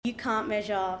can't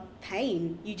measure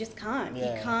pain. You just can't.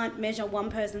 Yeah. You can't measure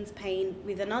one person's pain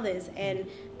with another's. And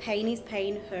pain is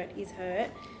pain, hurt is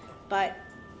hurt. But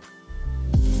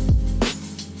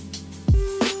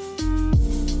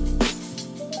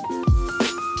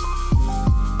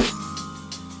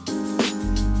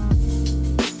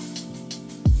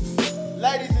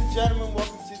ladies and gentlemen,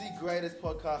 welcome to the greatest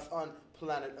podcast on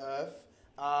planet Earth.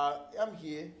 I'm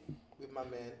here with my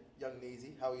man, Young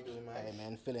Neezy. How are you doing, man? Hey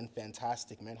man, feeling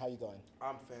fantastic, man. How you going?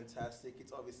 I'm fantastic.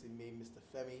 It's obviously me, Mr.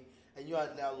 Femi, and you are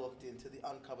now locked into the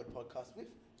Uncovered podcast with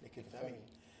Nick and Femi.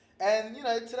 And you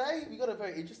know, today we got a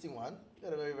very interesting one. We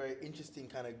got a very, very interesting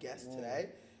kind of guest today.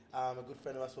 A good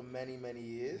friend of us for many, many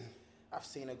years. I've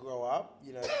seen her grow up,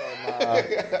 you know,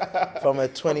 from a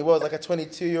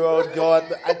 22-year-old girl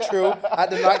at Trill at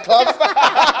the nightclubs.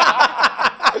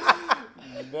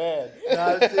 Man. No,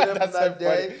 I've seen her from That's so that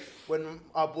day when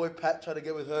our boy Pat tried to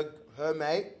get with her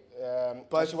mate.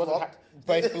 Both she wasn't flopped.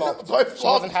 both flopped. Both She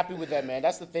flopped. wasn't happy with that, man.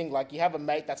 That's the thing. Like, you have a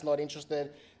mate that's not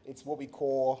interested. It's what we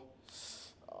call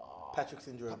Patrick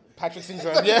syndrome. Patrick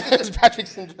syndrome. Yeah, it's Patrick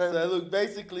syndrome. So look,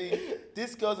 basically,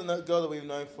 this girl's a girl that we've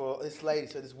known for, this lady,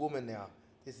 so this woman now.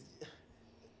 This,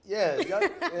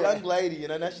 young lady, you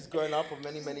know, now she's grown up for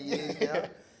many, many years now.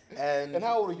 And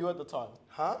how old were you at the time?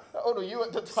 Huh? How old were you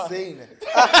at the time? Seen.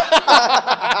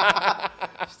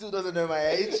 Still doesn't know my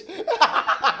age.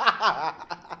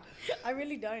 I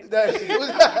really don't.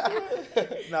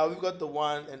 Now we've got the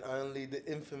one and only, the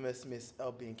infamous Miss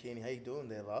Albinkini. How you doing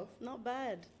there, love? Not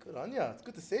bad. Good on ya. It's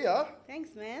good to see ya.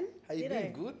 Thanks, man. How you Ditto.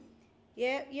 been? Good?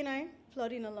 Yeah, you know,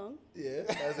 plodding along. Yeah.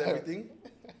 How's everything?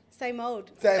 Same old.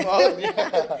 Same old.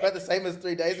 About the same as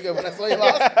 3 days ago when I saw you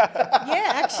last.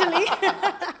 Yeah, actually.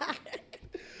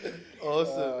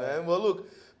 Awesome, man. Well, look,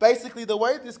 basically the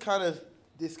way this kind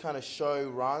of show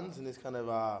runs, and this kind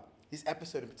of this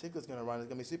episode in particular is going to run, is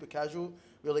going to be super casual,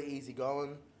 really easy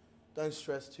going. Don't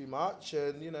stress too much,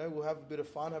 and you know, we'll have a bit of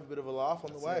fun, have a bit of a laugh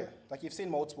on the way. Like, you've seen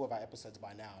multiple of our episodes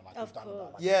by now. Like, Of we've done course.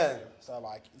 about, like, Yeah. So,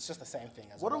 like, it's just the same thing.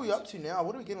 As What it are we was. up to now?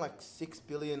 What are we getting, like 6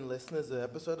 billion listeners an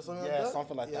episode or something like Yeah, that?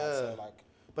 something like that. Yeah. So, like,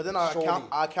 But then our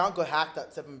account got hacked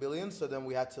at 7 billion, so then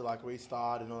we had to like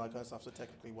restart and all that kind of stuff. So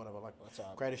technically, whatever, like That's all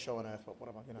right. greatest show on earth, but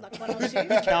whatever, you know. Like 102.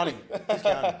 Who's counting? Who's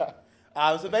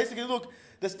counting? So basically, look,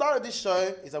 the start of this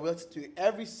show is that we have to do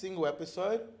every single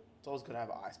episode. It's always gonna have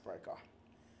an icebreaker.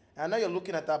 And I know you're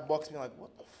looking at that box, being like, "What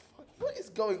the fuck? What is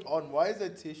going on? Why is there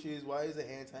tissues? Why is there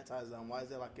hand sanitizer? And why is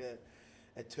there like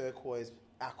a turquoise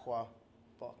aqua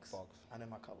box? I know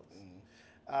my colors. You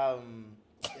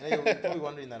know, you're probably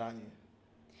wondering that, aren't you?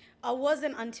 I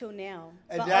wasn't until now.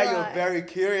 And but now you're alright. very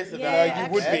curious about Yeah, it.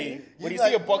 you would actually. be. When you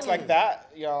see a box like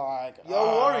that, you're like, You're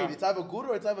worried. It's either good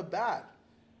or it's either bad.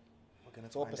 We're gonna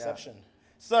It's all find perception. out.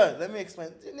 So let me explain.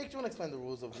 Nick, do you want to explain the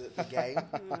rules of the game?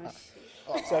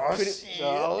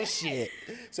 Oh shit.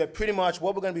 So pretty much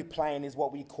what we're going to be playing is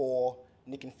what we call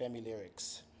Nick and Femi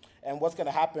lyrics. And what's going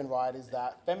to happen, right, is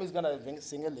that Femi's going to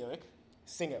sing a lyric.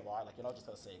 Sing it, right? Like, you're not just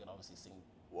going to say, you can obviously sing.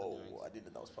 Whoa, I didn't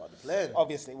know that was part of the plan.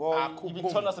 Obviously. Well, Cool, you've been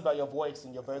boom. telling us about your voice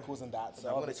and your vocals and that. So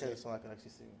I'm gonna obviously- change it so I can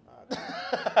actually sing.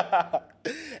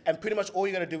 And pretty much all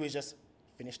you're going to do is just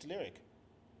finish the lyric.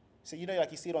 So, you know,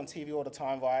 like you see it on TV all the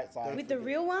time, right? It's like, With the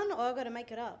real one, or I got to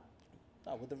make it up?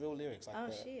 no, with the real lyrics. Like Oh,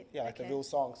 the, shit. Yeah, like the Okay. real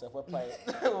song. So if we're playing...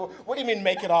 What do you mean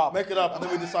make it up? Make it up, and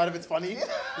then we decide if it's funny. Is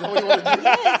that what you want to do?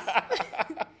 Yes.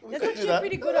 We That's could do actually a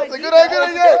pretty good That's idea.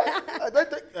 a good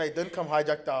idea. Hey, don't come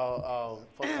hijack our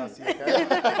podcast here,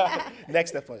 okay?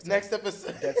 Next episode. Next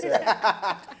episode. That's it.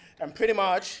 And pretty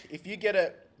much, if you get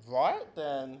it right,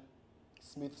 then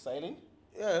smooth sailing.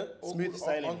 Yeah. Smooth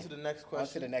sailing. On to the next On to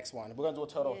question. the next one. We're going to do a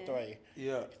total of Yeah. 3.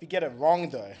 Yeah. If you get it wrong,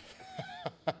 though,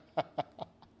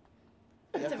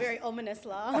 It's a very ominous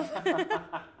laugh.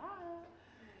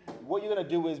 what you're going to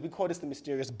do is, we call this the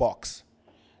mysterious box.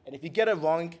 And if you get it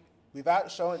wrong,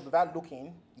 without looking,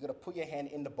 you're going to put your hand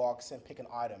in the box and pick an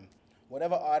item.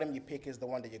 Whatever item you pick is the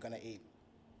one that you're going to eat,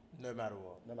 No matter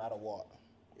what. no matter what.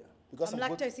 Yeah. We got I'm some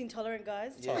good- lactose intolerant,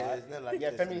 guys. Yeah, there's no lactose Yeah,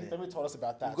 in there. Femi told us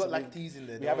about that. We've got So lactose in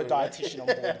there. We have a don't worry. dietitian on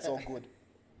board. It's all good.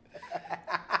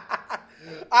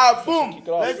 Boom. Kick it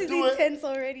off. Let's This is do it. intense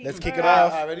already. Let's kick it Alright.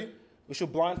 off. Alright, ready? We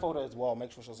should blindfold her as well.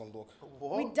 Make sure she doesn't look.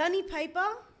 What? With Dunny paper.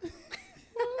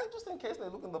 Just in case they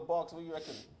look in the box, what do you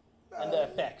reckon? And the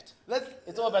effect. Let's.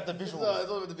 It's all about the visuals. It's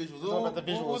all about the visuals. all about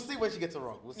the We'll visuals. see when she gets it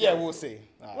wrong. We'll see. Yeah, we'll see.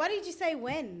 Alright. Why did you say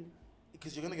when?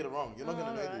 Because you're gonna get it wrong. You're not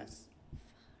gonna know alright. this.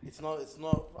 It's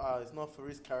not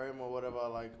Faris Karim or whatever.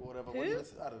 Like whatever. What do you Who?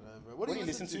 listen? I don't know, bro. What do you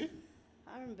listen to?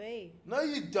 R&B. No,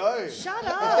 you don't. Shut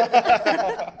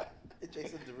up.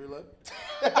 Jason Derulo.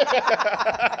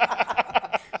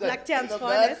 Blacktown's Not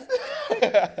finest.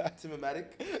 bad. Timomatic.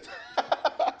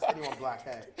 Any You want black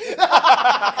hair.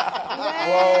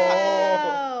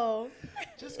 Wow.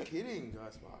 Just kidding,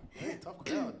 guys. Fuck. Hey, tough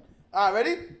crowd. Alright,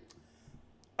 ready?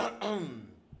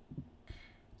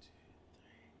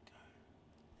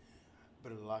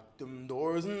 Better lock them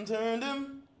doors and turn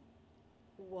them.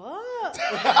 What?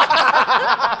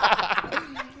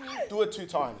 Do it 2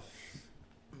 times.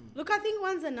 Look, I think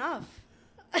one's enough.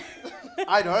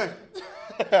 I know.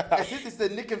 Since it's the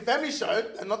Nick and Femi show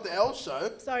and not the L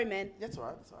show. Sorry, man. That's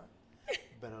alright, that's alright.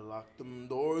 Better lock them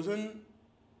doors and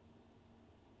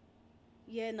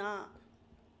Yeah, nah.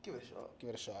 give it a shot. Give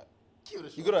it a shot. Give it a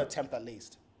shot. You gotta attempt at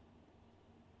least.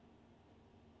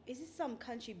 Is this some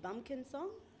country bumpkin song?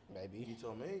 Maybe. You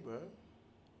tell me, bro.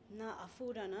 Nah, I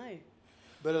full don't know.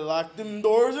 Better lock them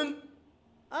doors and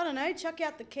I don't know. Chuck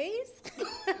out the keys.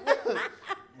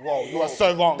 Whoa, you are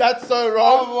so wrong. that's so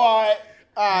wrong. Alright.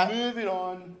 Alright. Moving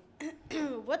on.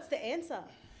 What's the answer?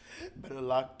 Better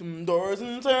lock them doors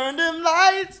and turn them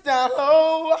lights down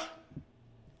low.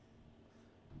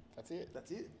 That's it.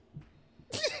 That's it.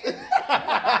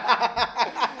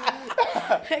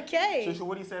 Okay. Shusha,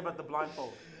 what do you say about the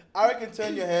blindfold? I reckon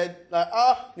turn your head like,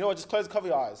 You know what? Just cover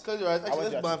your eyes. close your eyes. I Actually, would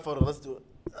let's just- blindfold it. Let's do it.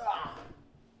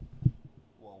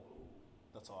 Whoa.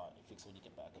 That's alright. You fix it when you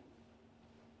get back.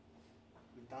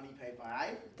 With dunny paper,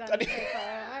 eh? Done paper,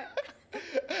 alright?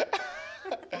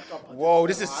 Whoa,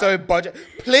 this is so budget.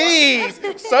 Please,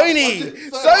 Sony,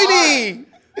 so Sony,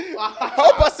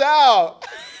 help us out.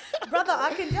 Brother,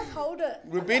 I can just hold it.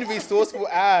 We're being resourceful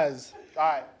as.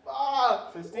 Alright.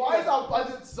 Why is our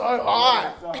budget so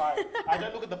high? So high. I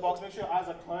don't look at the box. Make sure your eyes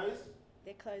are closed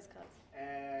They're closed cuts.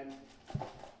 and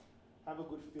have a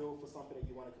good feel for something that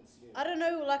you want to consume. I don't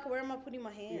know, like, where am I putting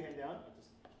my Put your hand? hand down.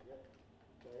 Yep.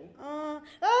 Go in.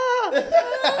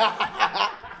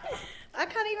 I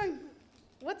can't even.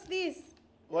 What's this?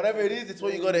 Whatever it is, it's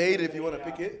what you gotta eat if you wanna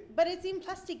pick it. But it's in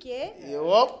plastic, yeah?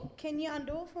 Yup. Can you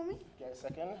undo it for me? Okay, a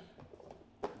second.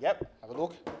 Yep. Have a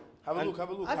look. Have a look, have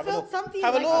a look. I Have a felt look. something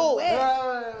Have a like look.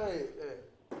 wet. Wait.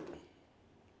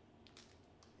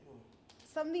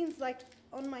 Something's like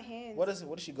on my hands. What is it?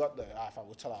 What has she got though? Fine.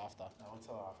 We'll tell her after. I'll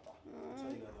tell her after. I'll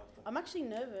tell you guys after. I'm actually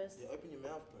nervous. Yeah, open your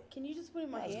mouth, bro. Can you just put it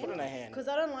in my Just hand? put it in her hand. Because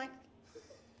I don't like.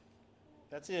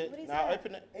 That's it. What is Now that?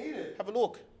 open it. Eat it. Have a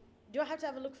look. Do I have to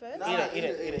have a look first? Nah, Eat it, eat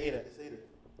it, eat it, eat it. Just eat it.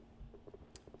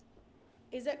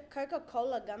 Is it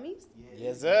Coca-Cola gummies?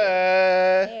 Yes,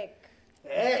 sir. Heck.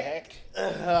 Heck.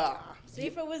 So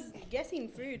if I was guessing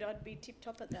food, I'd be tip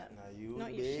top at that. Nah, you Not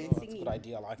would your be. shit That's a singing. good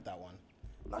idea. I like that one.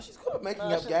 No, she's good at making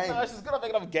up games. No, she's good at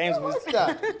making up games. I like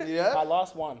that. My Yeah.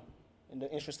 last one, in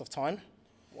the interest of time.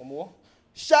 One more.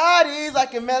 Shawty's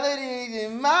like a melody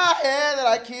in my head that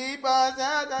I keep on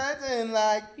dancing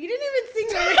like. You didn't even sing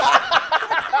the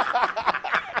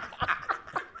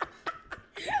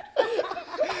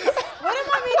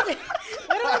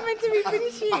What am I meant to be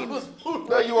finishing?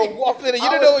 No, you were waffling it. You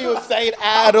didn't know what you were saying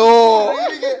at all.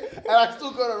 And I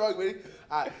still got it wrong, baby.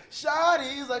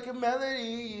 Shawty's like a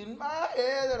melody in my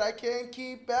head that I can't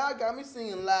keep out. Got me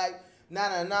singing like na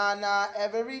na na na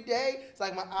every day. It's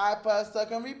like my iPod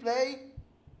stuck on replay.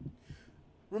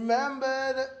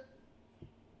 Remember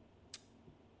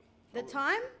The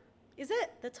time? Is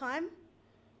it the time?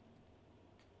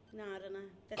 No, I don't know.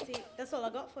 That's it. That's all I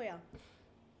got for you.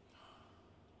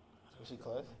 Was she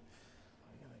close?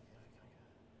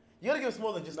 You gotta give us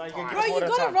more than just No, you time. can Bro, you more than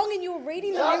got time. it wrong and you were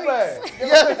reading the Yeah, lyrics.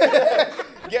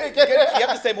 You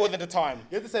have to say more than the time.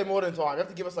 You have to say more than time. You have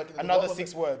to give us like Another what was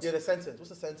 6 it? words. Yeah, the sentence. What's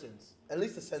the sentence? At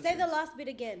least the sentence. Say the last bit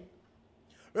again.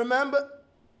 Remember.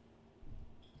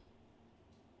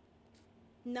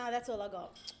 No, that's all I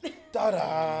got.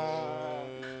 Da-da.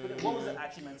 What was it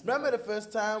actually meant to Remember the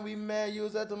first time we met? You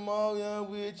was at the mall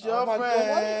with your my God, why do you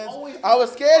friends. always- I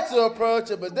was scared to approach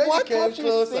her, but then Why you came can't you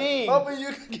closer. sing? Hoping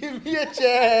you could give me a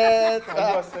chance. You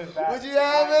are so bad. Would you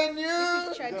ever This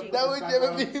knew is tragic. that would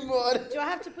never be more? Do I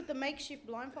have to put the makeshift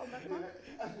blindfold back on?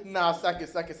 Nah, second.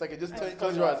 Just turn,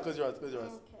 close your eyes. Close your eyes.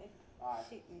 Okay. Alright.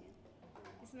 Shit, man.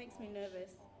 This makes me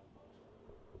nervous.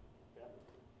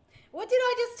 What did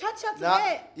I just touch up to Nah,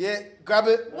 get? yeah, grab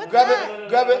it. What's grab that? it.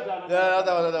 Grab it. No, that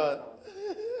one.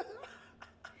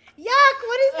 Yuck,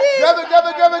 what is this? Grab it.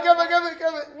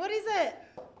 What is it?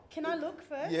 Can I look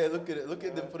first? Yeah, look at it. Look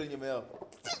at them put it in your mouth.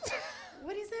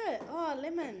 What is it? Oh,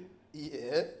 lemon.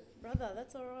 Yeah. Brother,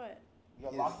 that's all right.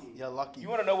 You're Yes, lucky. You're lucky. You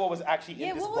want to know what was actually Yeah,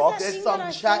 in this what was box? that There's thing some that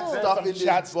I chat saw? stuff Some in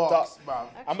chat this box, stuff. bro.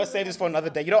 I'm gonna save this for another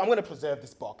day. You know, I'm gonna preserve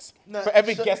this box. No, For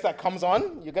every shut- guest that comes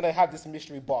on, you're gonna have this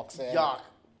mystery box. And, Yuck.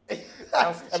 and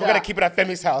we're gonna keep it at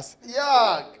Femi's house.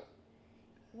 Yuck.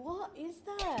 What is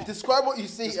that? Describe what you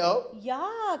see, El.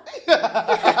 Yuck.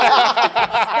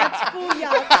 That's full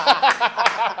yuck.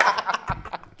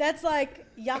 That's like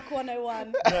Yuck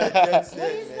 101. That's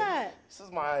What it, is man. that? This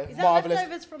is my Is that marvelous.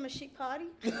 leftovers from a shit party?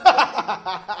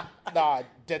 Nah,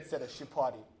 dead set a shit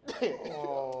party.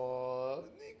 Oh,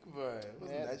 Nick, bro.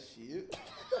 Wasn't Yeah. that shit?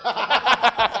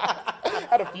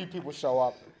 Had a few people show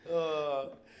up.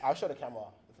 I'll show the camera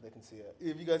if they can see it.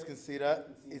 If you guys can see that,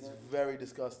 see it's that. very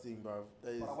disgusting, bro.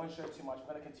 That is, But I won't show too much. I'm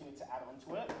gonna continue to add on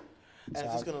to it. and So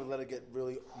it's just gonna let it get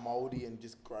really moldy and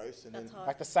just gross. And That's then, hot.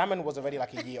 like the salmon was already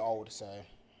like a year old, so.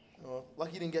 oh,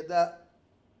 lucky you didn't get that.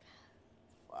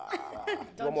 You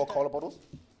want more Dodged it. cola bottles?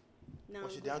 No,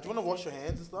 Wash I'm it good, down. Do you want to thank wash your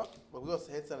hands and stuff? Well, we got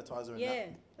hand sanitizer in Yeah, that.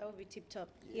 that would be tip top.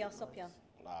 Yeah, Yeah, I'll stop you.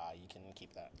 Nah, you can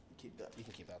keep that. Keep that. You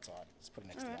can keep that. It's alright. Just put it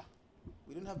next Alright. to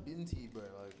We didn't have bin tea, bro.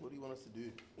 Like, what do you want us to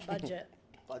do? Budget.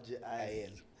 Budget you.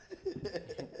 ass.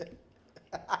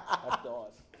 That's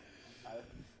yours.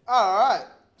 All right.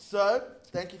 So,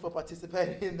 thank you for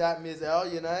participating in that, Ms. L.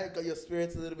 You know, got your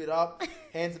spirits a little bit up,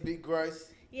 hands a bit gross.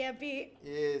 Yeah, be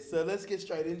Yeah, so let's get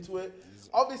straight into it.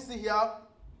 Obviously, here,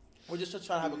 we're just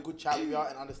trying to have a good chat with you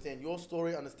and understand your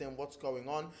story, understand what's going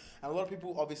on. And a lot of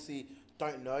people obviously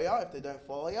don't know you if they don't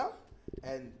follow you.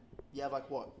 And you have, like,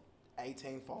 what,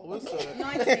 18 followers? So 19.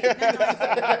 No,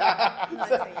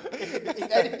 19.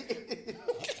 19.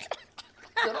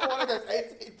 You're not one of those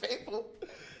 18 people.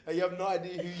 And you have no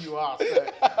idea who you are. So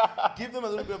give them a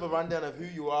little bit of a rundown of who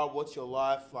you are, what's your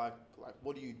life, like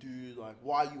what do you do, like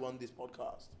why are you on this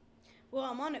podcast? Well,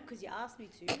 I'm on it because you asked me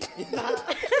to.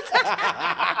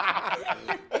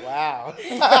 Wow.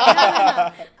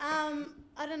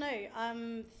 I don't know.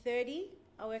 I'm 30.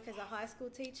 I work as a high school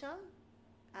teacher.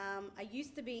 I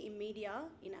used to be in media,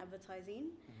 in advertising,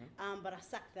 but I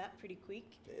sacked that pretty quick.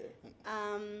 Yeah.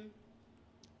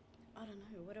 I don't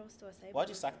know. What else do I say? Why'd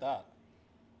you sack that?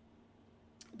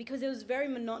 Because it was very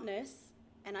monotonous,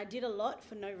 and I did a lot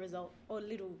for no result or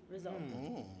little result. What do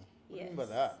you Yes. mean by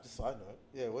that? Just side note.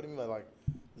 Yeah, what do you mean by like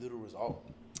little result?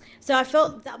 So I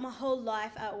felt that my whole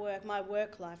life at work, my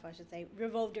work life, I should say,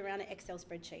 revolved around an Excel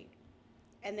spreadsheet.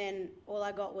 And then all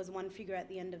I got was one figure at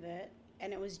the end of it.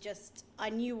 And it was just, I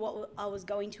knew what I was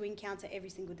going to encounter every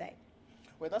single day.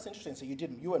 Wait, that's interesting. So you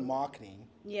were in marketing,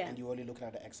 Yeah. and you were only looking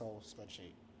at the Excel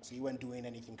spreadsheet. So you weren't doing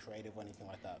anything creative or anything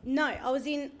like that. No, I was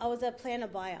a planner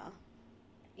buyer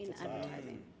in What's that?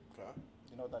 advertising. Okay.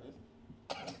 You know what that is?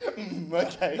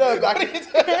 Okay. No, but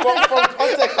from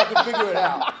context, I could figure it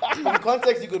out. From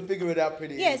context, you could figure it out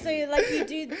pretty Yeah, easily. so like you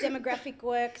do demographic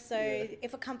work. So Yeah.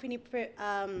 if a company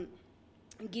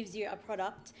gives you a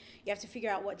product, you have to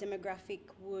figure out what demographic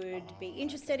would be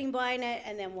interested in buying it,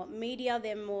 and then what media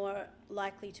they're more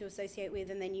likely to associate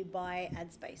with, and then you buy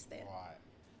ad space there. Right.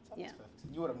 So that makes Yeah. perfect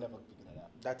sense. You would have never figured it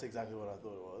out. That's exactly what I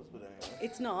thought it was, but anyway.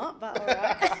 It's not, but all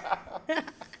right.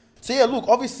 So yeah, look,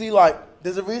 obviously, like,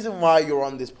 there's a reason why you're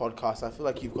on this podcast. I feel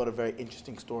like you've got a very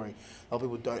interesting story. A lot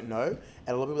of people don't know, and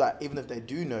a lot of people that even if they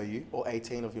do know you, or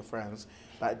 18 of your friends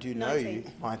that do know you,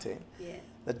 19, Yeah.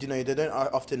 that do know you, they don't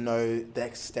often know the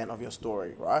extent of your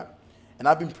story, right? And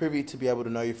I've been privy to be able to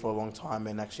know you for a long time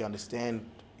and actually understand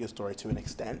your story to an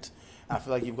extent. And I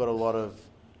feel like you've got a lot of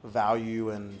value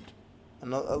and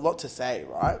a lot to say,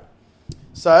 right?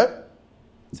 So,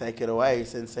 take it away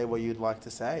and say what you'd like to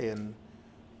say and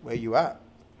where you at.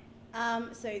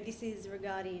 So this is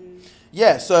regarding.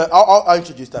 Yeah, so I'll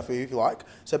introduce that for you if you like.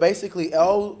 So basically,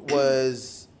 Elle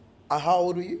was, how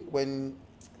old were you when?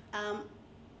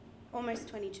 Almost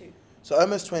 22. So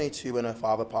almost 22 when her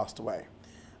father passed away.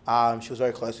 She was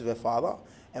very close with her father,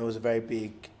 and it was a very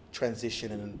big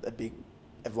transition and a big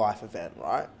life event,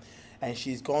 right? And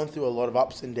she's gone through a lot of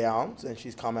ups and downs, and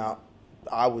she's come out,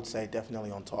 I would say, definitely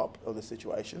on top of the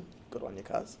situation. Good on you,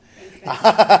 cuz.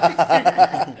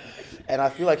 And I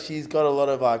feel like she's got a lot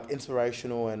of like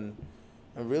inspirational and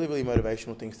really, really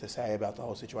motivational things to say about the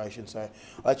whole situation. So I'll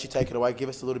let you take it away. Give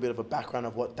us a little bit of a background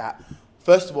of what that,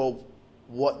 first of all,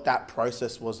 what that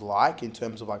process was like in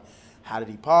terms of like, how did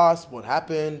he pass? What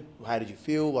happened? How did you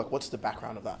feel? Like, what's the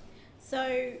background of that?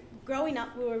 So growing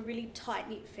up, we were a really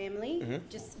tight-knit family,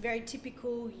 just very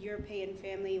typical European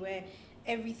family where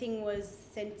everything was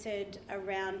centered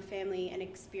around family and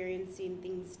experiencing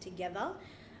things together.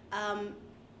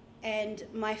 And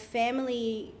my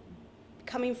family,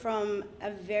 coming from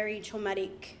a very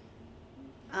traumatic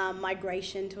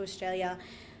migration to Australia,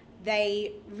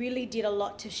 they really did a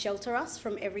lot to shelter us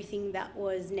from everything that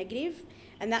was negative.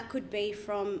 And that could be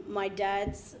from my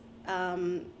dad's,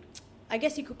 I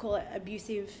guess you could call it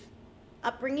abusive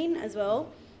upbringing as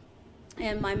well.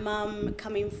 And my mum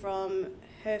coming from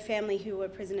her family who were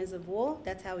prisoners of war.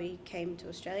 That's how we came to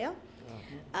Australia.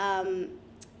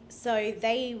 So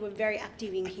they were very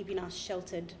active in keeping us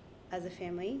sheltered as a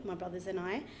family, my brothers and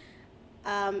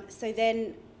I. So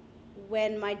then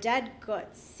when my dad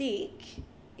got sick,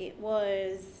 it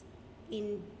was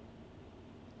in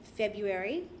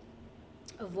February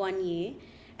of 1 year,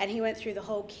 and he went through the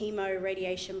whole chemo,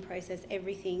 radiation process,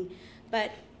 everything.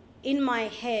 But in my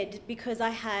head, because I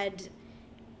had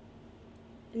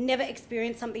never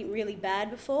experienced something really bad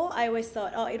before, I always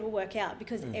thought, oh, it'll work out,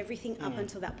 because everything up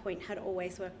until that point had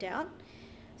always worked out.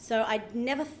 So I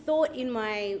never thought in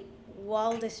my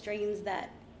wildest dreams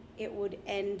that it would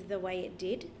end the way it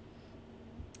did.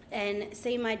 And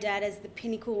seeing my dad as the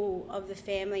pinnacle of the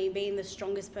family, being the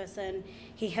strongest person,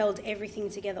 he held everything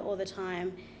together all the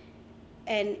time.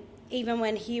 And even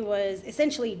when he was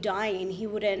essentially dying, he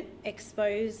wouldn't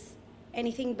expose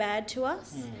anything bad to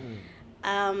us.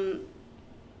 And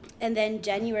then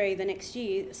January the next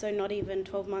year, so not even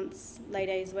 12 months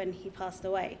later, is when he passed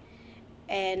away.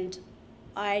 And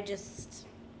I just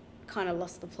kind of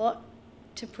lost the plot,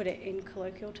 to put it in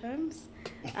colloquial terms.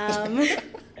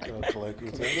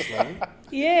 Colloquial terms, slang.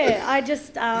 Yeah, I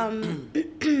just, I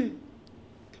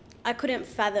couldn't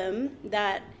fathom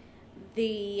that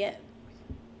the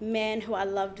man who I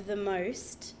loved the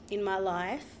most in my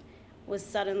life was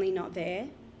suddenly not there.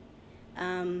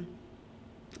 And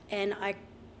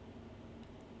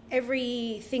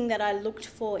everything that I looked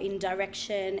for in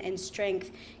direction and strength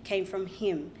came from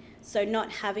him. So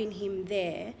not having him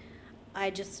there, I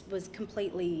just was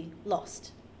completely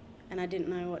lost, and I didn't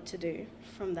know what to do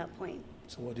from that point.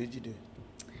 So what did you do?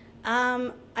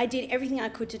 I did everything I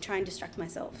could to try and distract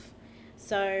myself.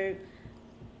 So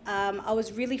I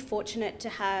was really fortunate to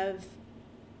have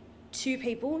two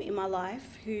people in my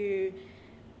life who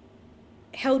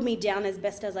held me down as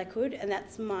best as I could, and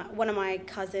that's one of my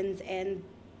cousins and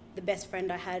the best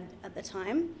friend I had at the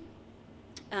time.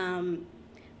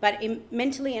 But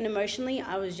mentally and emotionally,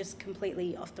 I was just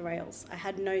completely off the rails. I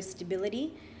had no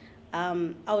stability.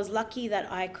 I was lucky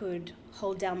that I could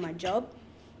hold down my job,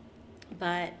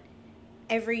 but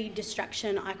every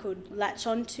distraction I could latch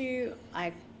onto,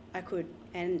 I could.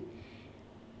 And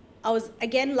I was,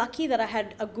 again, lucky that I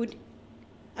had a good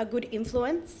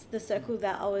influence. The circle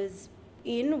that I was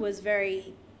in was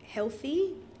very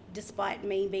healthy, despite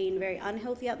me being very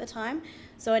unhealthy at the time.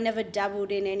 So I never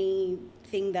dabbled in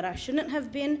anything that I shouldn't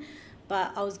have been,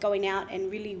 but I was going out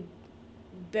and really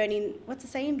burning, what's the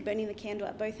saying? Burning the candle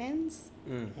at both ends?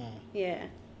 Yeah.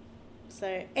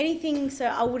 So anything so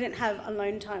I wouldn't have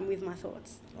alone time with my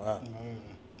thoughts. Wow.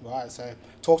 Right, so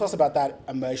talk to us about that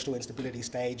emotional instability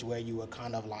stage where you were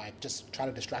kind of like just trying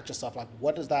to distract yourself. Like,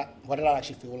 what did that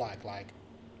actually feel like? Like,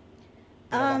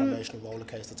 that emotional roller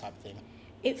coaster type thing.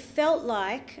 It felt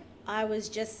like I was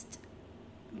just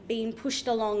being pushed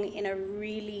along in a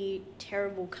really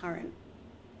terrible current.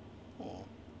 Oh.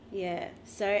 Yeah.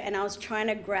 So, and I was trying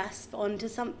to grasp onto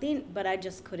something, but I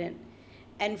just couldn't.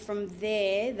 And from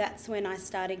there, that's when I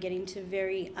started getting to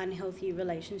very unhealthy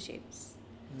relationships.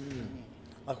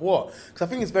 Like what? Because I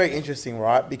think it's very interesting,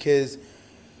 right? Because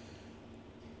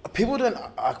people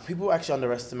actually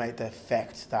underestimate the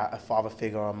effect that a father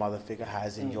figure or a mother figure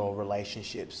has in your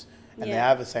relationships. And they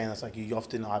have a saying that's like, you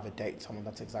often either date someone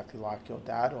that's exactly like your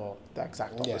dad or the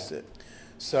exact opposite.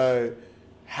 So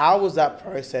how was that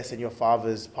process in your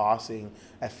father's passing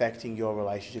affecting your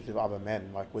relationships with other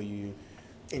men? Like, were you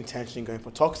intentionally going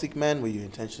for toxic men? Were you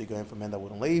intentionally going for men that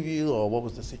wouldn't leave you? Or what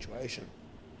was the situation?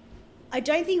 I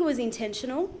don't think it was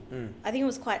intentional. I think it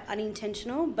was quite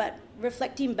unintentional, but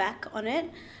reflecting back on it,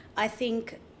 I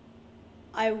think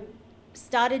I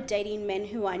started dating men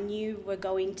who I knew were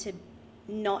going to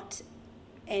not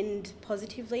end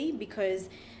positively, because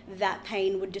that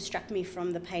pain would distract me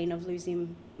from the pain of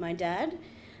losing my dad.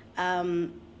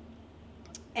 And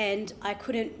I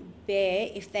couldn't bear,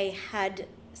 if they had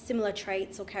similar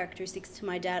traits or characteristics to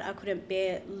my dad, I couldn't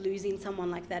bear losing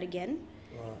someone like that again.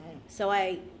 Wow. So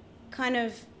I kind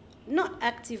of, not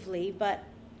actively, but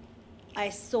I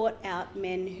sought out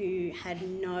men who had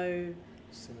no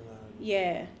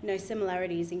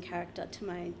similarities in character to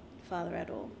my father at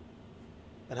all.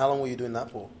 And how long were you doing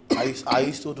that for? Are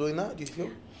you still doing that, do you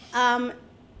feel?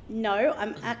 No,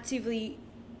 I'm actively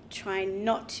trying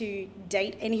not to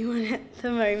date anyone at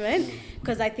the moment,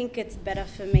 because I think it's better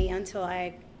for me until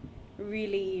I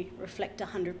really reflect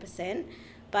 100%.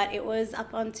 But it was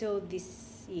up until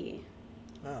this year.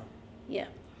 Wow. Yeah.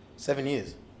 7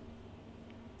 years.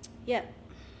 Yeah.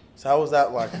 So how was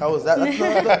that like? How was that? I didn't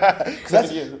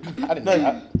know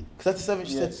that. Because that's 7.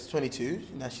 She said she's 22.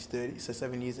 Now she's 30. So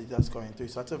 7 years that that's going through.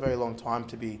 So that's a very long time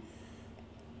to be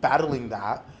battling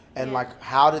that. And like,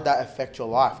 how did that affect your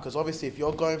life? Because obviously, if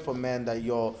you're going for men that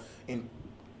you're in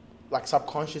like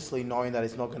subconsciously knowing that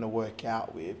it's not going to work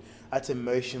out with, that's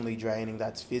emotionally draining,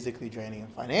 that's physically draining,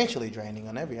 and financially draining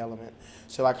on every element.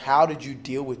 So like, how did you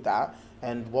deal with that,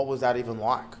 and what was that even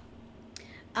like?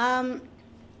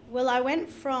 Well, I went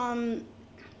from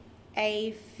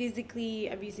a physically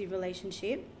abusive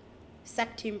relationship,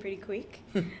 sacked him pretty quick,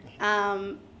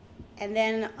 and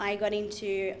then I got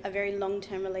into a very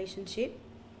long-term relationship,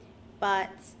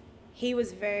 but he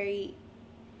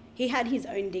had his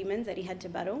own demons that he had to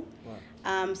battle.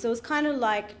 Right. So it was kind of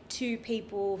like two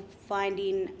people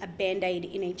finding a band-aid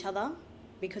in each other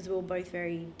because we were both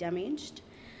very damaged.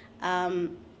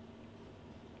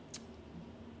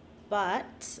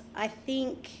 But I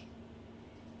think,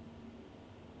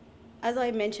 as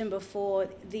I mentioned before,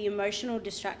 the emotional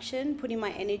distraction, putting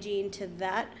my energy into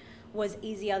that was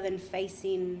easier than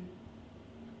facing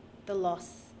the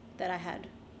loss that I had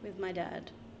with my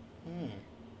dad.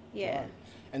 Yeah. Right.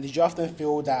 And did you often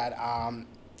feel that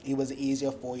it was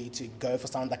easier for you to go for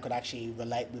someone that could actually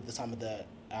relate with some of the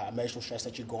emotional stress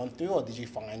that you've gone through, or did you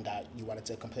find that you wanted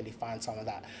to completely find someone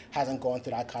that hasn't gone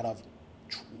through that kind of,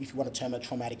 if you want to term it,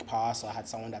 traumatic past, or had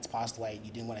someone that's passed away,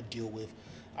 you didn't want to deal with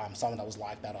someone that was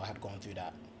like that or had gone through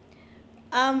that?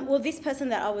 Well, this person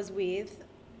that I was with,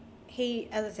 he,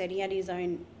 as I said, he had his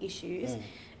own issues.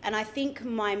 And I think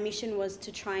my mission was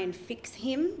to try and fix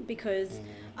him because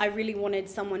I really wanted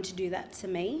someone to do that to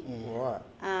me. Right.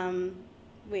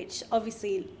 Which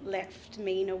obviously left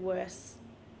me in a worse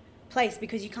place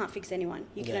because you can't fix anyone.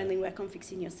 You can only work on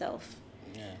fixing yourself.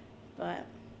 Yeah. But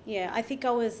yeah, I think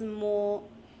I was more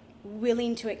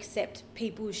willing to accept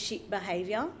people's shit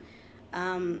behaviour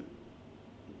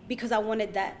because I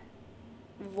wanted that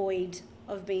void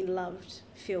of being loved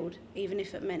filled, even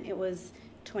if it meant it was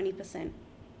 20%.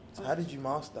 So how did you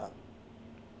master that?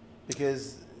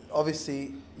 Because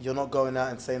obviously you're not going out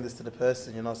and saying this to the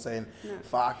person. You're not saying,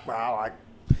 "Fuck, bro, like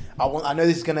I know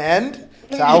this is gonna end,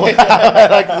 so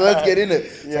like let's get in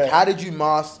it." Yeah. So how did you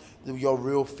master your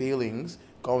real feelings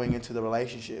going into the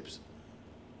relationships?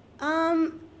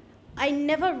 I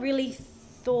never really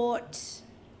thought,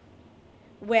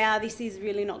 wow, this is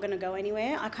really not going to go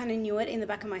anywhere. I kind of knew it in the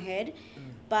back of my head,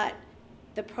 but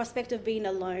the prospect of being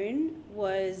alone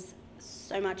was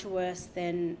so much worse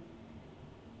than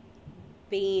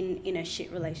being in a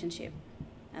shit relationship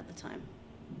at the time.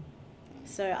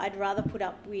 So I'd rather put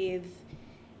up with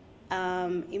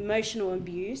emotional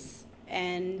abuse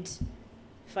and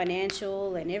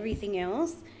financial and everything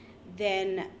else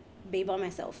than be by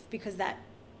myself, because that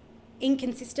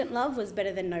inconsistent love was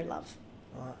better than no love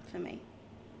for me.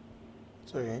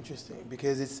 It's very interesting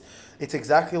because it's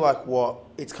exactly like what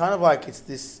it's kind of like, it's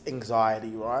this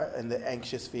anxiety, right? And the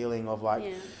anxious feeling of like,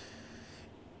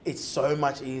 it's so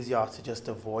much easier to just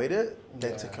avoid it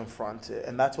than to confront it.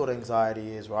 And that's what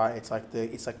anxiety is, right? It's like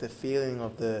the feeling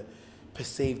of the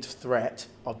perceived threat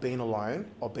of being alone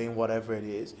or being whatever it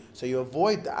is. So you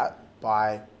avoid that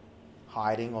by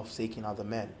hiding or seeking other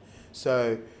men.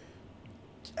 So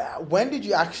when did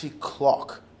you actually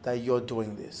clock that you're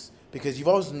doing this? Because you've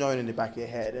always known in the back of your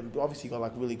head, and obviously you've got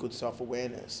like really good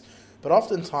self-awareness, but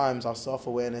oftentimes our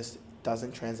self-awareness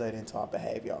doesn't translate into our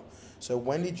behavior. So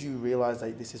when did you realize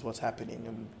that this is what's happening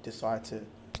and decide to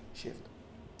shift?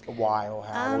 Why or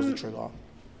how? What was the trigger?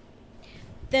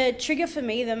 The trigger for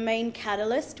me, the main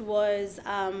catalyst, was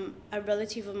a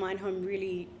relative of mine who I'm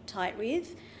really tight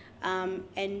with,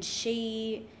 and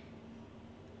she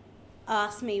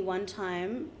asked me one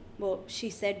time, well, she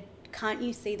said, "Can't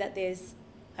you see that there's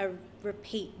a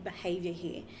repeat behaviour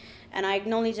here?" And I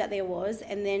acknowledged that there was,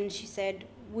 and then she said,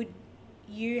 "Would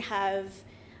you have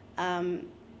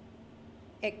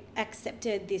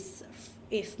accepted this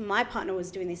if my partner was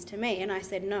doing this to me?" And I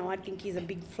said, "No, I'd think he's a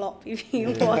big flop if he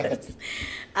was."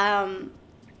 And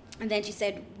then she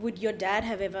said, "Would your dad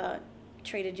have ever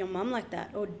treated your mum like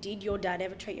that? Or did your dad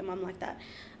ever treat your mum like that?"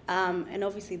 And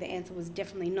obviously the answer was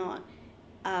definitely not.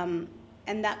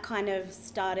 And that kind of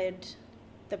started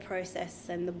the process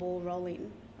and the ball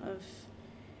rolling of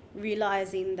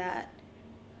realising that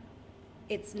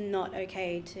it's not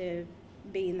okay to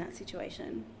be in that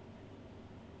situation.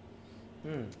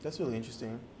 That's really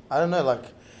interesting. I don't know, like,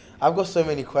 I've got so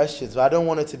many questions, but I don't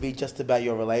want it to be just about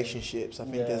your relationships. I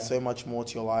think there's so much more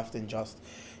to your life than just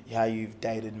how you've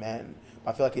dated men.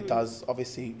 I feel like it does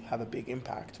obviously have a big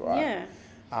impact, right?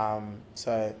 Yeah.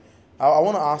 So I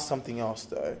want to ask something else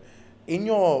though. In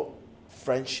your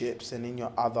friendships and in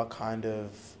your other kind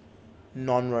of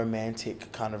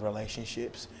non-romantic kind of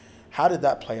relationships, how did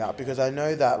that play out? Because I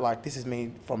know that, like, this is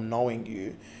me from knowing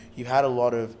you, you had a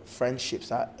lot of friendships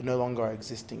that no longer are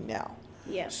existing now.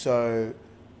 Yeah. So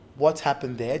what's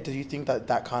happened there? Do you think that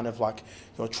that kind of like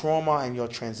your trauma and your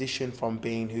transition from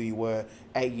being who you were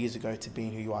 8 years ago to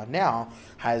being who you are now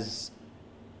has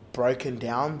broken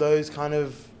down those kind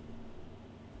of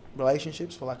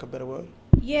relationships, for lack of a better word?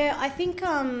 Yeah, I think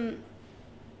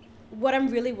what I'm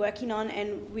really working on,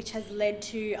 and which has led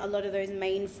to a lot of those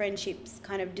main friendships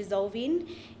kind of dissolving,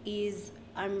 is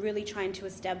I'm really trying to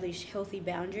establish healthy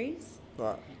boundaries.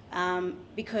 Right.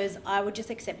 Because I would just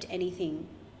accept anything,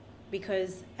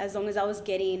 because as long as I was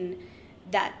getting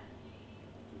that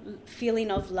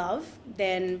feeling of love,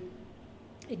 then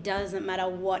it doesn't matter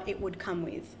what it would come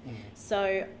with.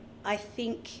 So I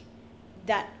think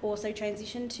that also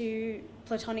transitioned to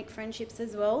platonic friendships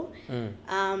as well.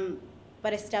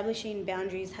 But establishing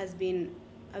boundaries has been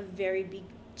a very big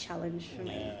challenge for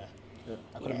me. Yeah.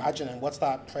 I could imagine. And what's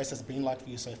that process been like for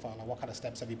you so far? Like, what kind of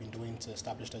steps have you been doing to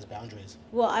establish those boundaries?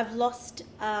 Well, I've lost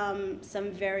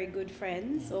some very good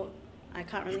friends, or I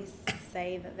can't really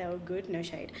say that they were good, no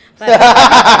shade. But,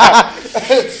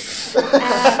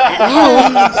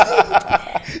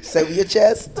 Say with your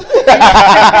chest.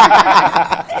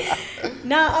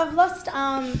 no, I've lost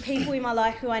people in my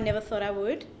life who I never thought I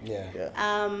would. Yeah.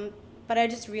 But I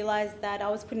just realised that I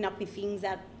was putting up with things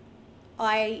that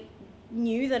I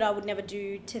knew that I would never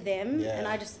do to them. Yeah. And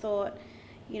I just thought,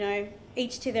 you know,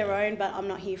 each to their own, but I'm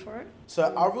not here for it.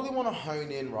 So I really want to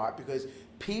hone in, right? Because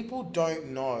people don't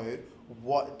know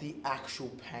what the actual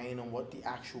pain and what the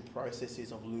actual process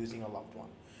is of losing a loved one.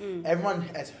 Everyone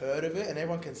has heard of it and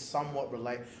everyone can somewhat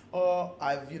relate. Oh,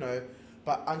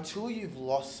 but until you've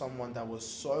lost someone that was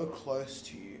so close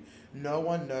to you, no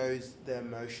one knows the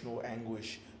emotional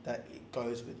anguish that it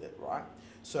goes with it, right?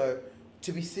 So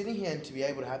to be sitting here and to be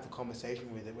able to have the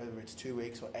conversation with it, whether it's 2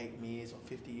 weeks or 8 years or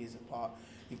 50 years apart,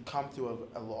 you've come through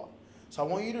a lot. So I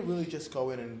want you to really just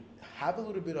go in and have a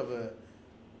little bit of a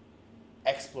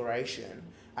exploration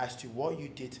as to what you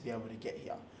did to be able to get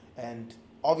here. And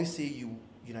obviously you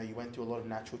went through a lot of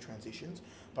natural transitions,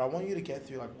 but I want you to get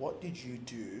through, like, what did you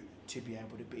do to be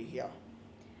able to be here?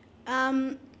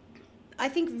 I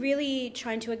think really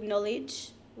trying to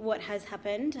acknowledge what has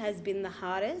happened has been the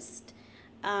hardest.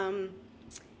 And,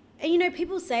 you know,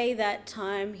 people say that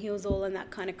time heals all and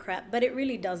that kind of crap, but it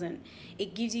really doesn't.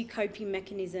 It gives you coping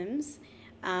mechanisms,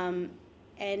 and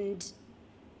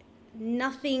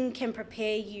nothing can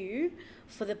prepare you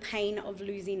for the pain of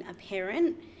losing a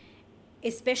parent,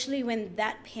 especially when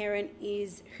that parent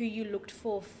is who you looked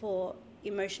for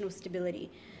emotional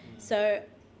stability. So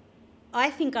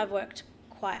I think I've worked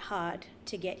quite hard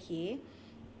to get here.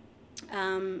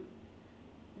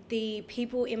 The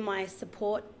people in my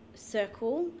support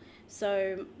circle,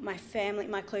 so my family,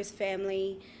 my close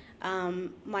family,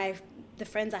 the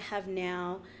friends I have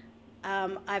now,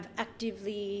 I've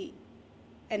actively,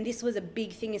 and this was a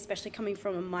big thing, especially coming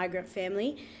from a migrant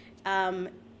family,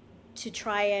 to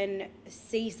try and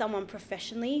see someone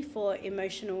professionally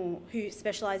who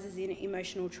specialises in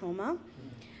emotional trauma,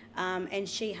 and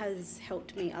she has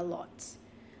helped me a lot.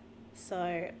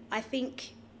 So I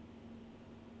think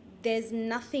there's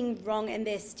nothing wrong, and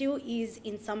there still is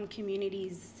in some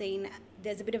communities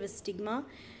there's a bit of a stigma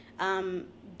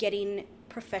getting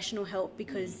professional help,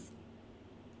 because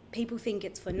people think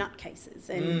it's for nutcases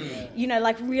and, you know,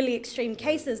 like really extreme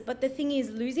cases. But the thing is,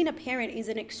 losing a parent is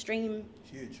an extreme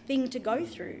thing to go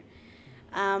through,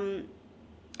 and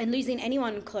losing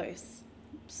anyone close.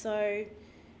 So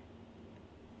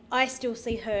I still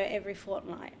see her every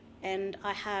fortnight, and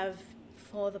I have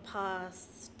for the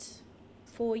past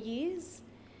 4 years.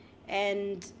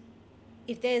 And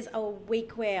if there's a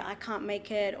week where I can't make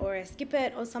it, or I skip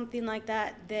it or something like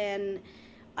that, then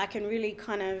I can really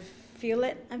kind of feel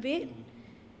it a bit.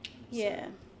 Yeah.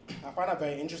 I find that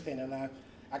very interesting, and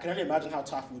I can only imagine how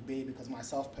tough it would be, because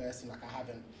myself personally, like, I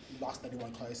haven't lost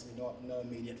anyone close to me, no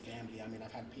immediate family. I mean,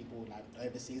 I've had people like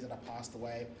overseas that have passed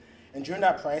away, and during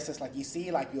that process, like, you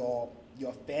see like your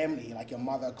family, like your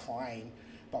mother crying.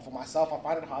 But for myself, I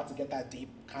find it hard to get that deep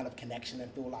kind of connection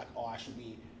and feel like, oh, I should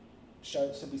be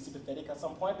sympathetic at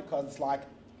some point, because it's like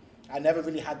I never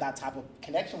really had that type of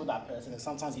connection with that person, and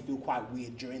sometimes you feel quite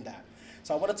weird during that.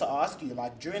 So I wanted to ask you,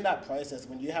 like, during that process,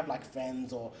 when you have like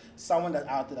friends or someone that's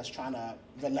out there that's trying to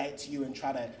relate to you and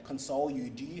try to console you,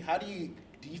 do you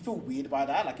feel weird by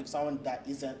that? Like, if someone that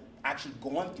isn't actually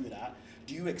going through that,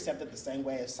 do you accept it the same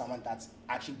way as someone that's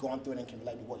actually gone through it and can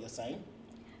relate with what you're saying?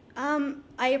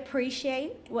 I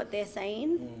appreciate what they're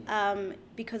saying,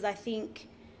 because I think,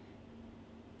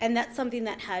 and that's something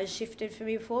that has shifted for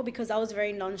me before, because I was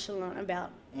very nonchalant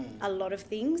about a lot of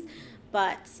things,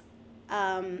 but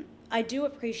I do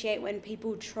appreciate when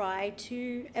people try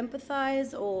to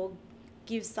empathise or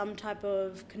give some type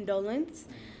of condolence.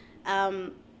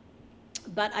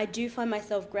 but I do find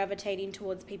myself gravitating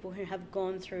towards people who have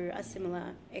gone through a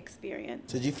similar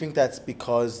experience. So do you think that's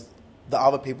because the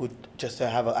other people just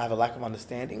have a lack of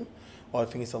understanding, or do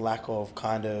you think it's a lack of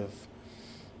kind of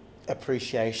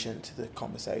appreciation to the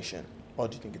conversation, or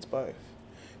do you think it's both?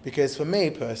 Because for me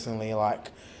personally, like,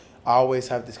 I always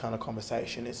have this kind of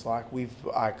conversation. It's like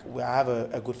I have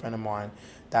a good friend of mine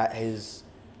that has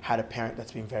had a parent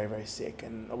that's been very, very sick,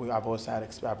 and I've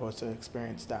also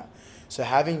experienced that. So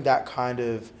having that kind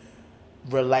of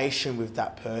relation with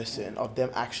that person, of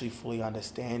them actually fully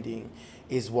understanding,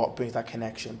 is what brings that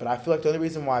connection. But I feel like the only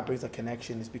reason why it brings that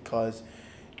connection is because,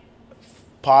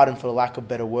 pardon for the lack of a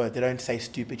better word, they don't say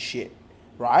stupid shit,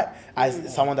 right?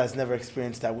 As someone that's never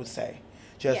experienced that would say.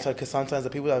 Just so, because sometimes the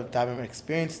people that haven't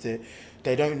experienced it,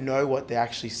 they don't know what they're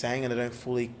actually saying, and they don't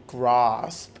fully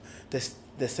grasp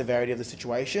the severity of the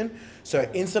situation. So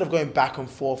instead of going back and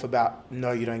forth about,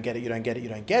 no, you don't get it, you don't get it, you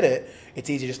don't get it, it's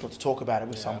easier just not to talk about it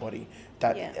with somebody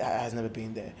that has never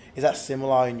been there. Is that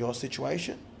similar in your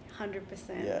situation? 100%.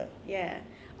 Yeah. Yeah.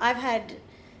 I've had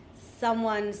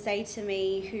someone say to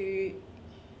me who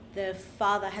the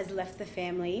father has left the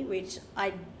family, which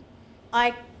I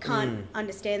can't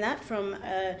understand that from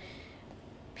a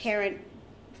parent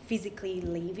physically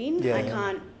leaving. I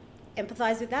can't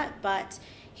empathise with that, but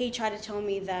he tried to tell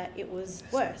me that it was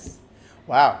worse.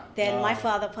 Wow. Than my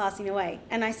father passing away.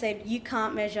 And I said, you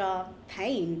can't measure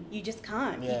pain. You just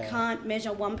can't. Yeah. You can't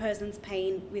measure one person's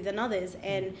pain with another's.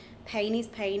 And pain is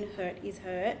pain, hurt is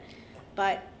hurt.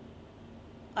 But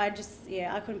I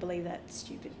couldn't believe that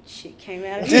stupid shit came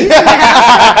out of his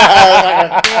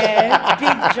mouth.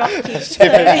 Big drop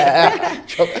kick.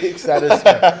 Drop kick status.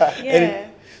 Yeah.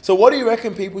 So what do you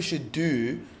reckon people should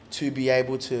do to be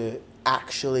able to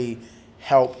actually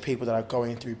help people that are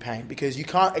going through pain? Because you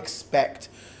can't expect,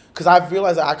 because I've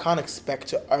realized that I can't expect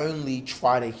to only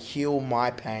try to heal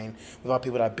my pain without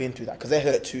people that have been through that, because they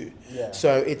hurt too. Yeah.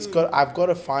 So I've got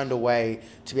to find a way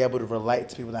to be able to relate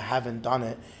to people that haven't done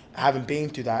it, haven't been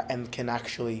through that, and can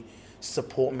actually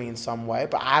support me in some way.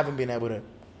 But I haven't been able to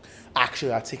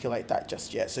actually articulate that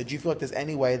just yet. So do you feel like there's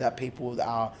any way that people that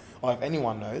are, or if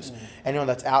anyone knows, anyone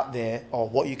that's out there, or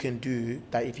what you can do,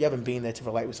 that if you haven't been there, to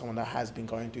relate with someone that has been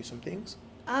going through some things?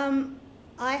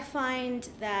 I find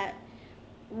that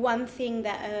one thing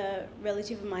that a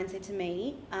relative of mine said to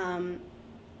me, and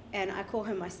I call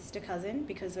her my sister cousin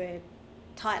because we're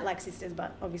tight like sisters,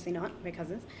 but obviously not, we're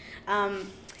cousins.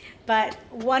 But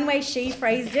one way she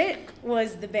phrased it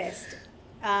was the best.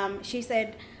 She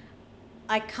said,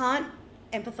 I can't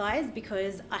empathise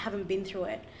because I haven't been through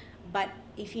it, but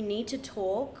if you need to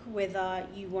talk, whether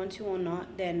you want to or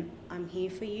not, then I'm here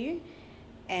for you,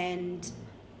 and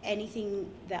anything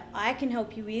that I can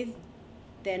help you with,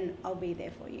 then I'll be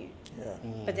there for you. Yeah.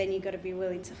 But then you've got to be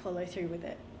willing to follow through with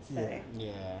it. So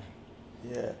Yeah.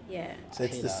 So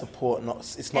it's the support,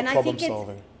 it's not and problem I think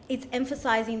solving. It's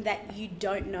emphasising that you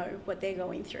don't know what they're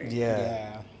going through.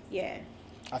 Yeah.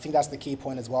 I think that's the key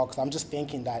point as well, because I'm just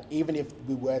thinking that even if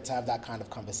we were to have that kind of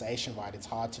conversation, right, it's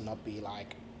hard to not be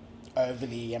like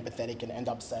overly empathetic and end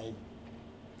up saying,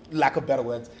 lack of better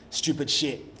words, stupid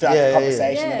shit throughout the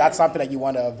conversation. And that's something that you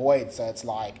want to avoid. So it's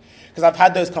like, because I've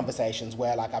had those conversations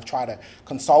where like I've tried to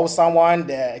console someone,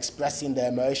 they're expressing their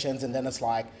emotions, and then it's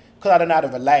like, because I don't know how to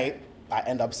relate, I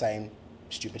end up saying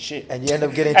stupid shit. And you end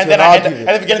up getting into an argument. And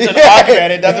then we get into an argument,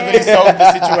 and it doesn't really solve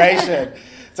the situation.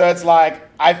 So it's like,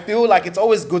 I feel like it's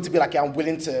always good to be like, I'm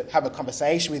willing to have a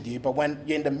conversation with you, but when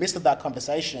you're in the midst of that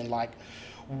conversation, like,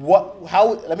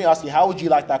 let me ask you, how would you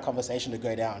like that conversation to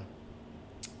go down?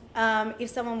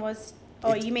 If someone was,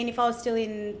 you mean if I was still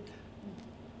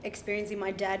experiencing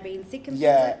my dad being sick and things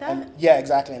like that?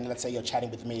 Exactly. And let's say you're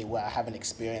chatting with me where I haven't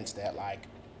experienced it. Like,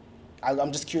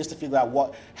 I'm just curious to figure out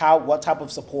what type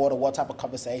of support or what type of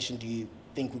conversation do you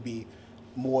think would be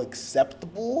more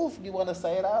acceptable, if you want to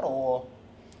say that, or?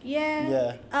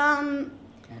 Yeah. Come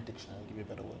on, dictionary, give me a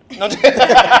better word.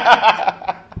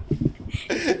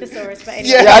 Thesaurus, but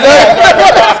anyway. Yeah, I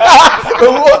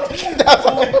know.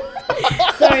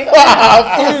 Sorry.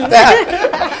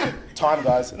 Time,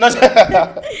 guys. Now,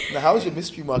 how was your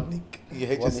mystery mark, Nick? Your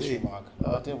HSC? What mystery mark?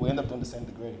 We end up doing the same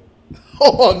degree.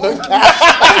 Oh, no cash.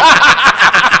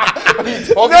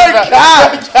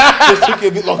 Just took you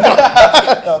a bit longer.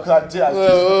 No, because I did. That's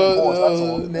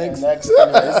all. Next.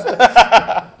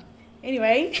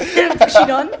 Anyway,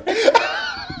 pushing on.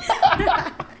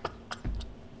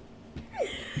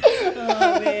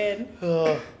 Oh, man.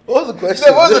 What was the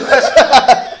question?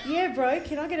 Yeah, bro,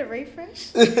 can I get a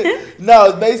refresh? No,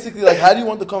 it's basically like, how do you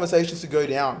want the conversations to go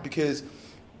down? Because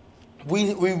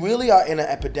we really are in an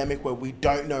epidemic where we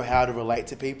don't know how to relate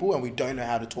to people and we don't know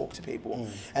how to talk to people.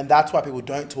 And that's why people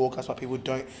don't talk. That's why people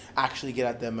don't actually get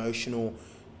at the emotional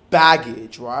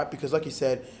baggage, right? Because like you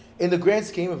said, in the grand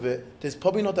scheme of it, there's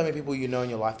probably not that many people you know in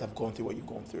your life that have gone through what you've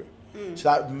gone through. So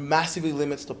that massively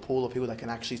limits the pool of people that can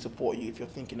actually support you if you're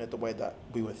thinking it the way that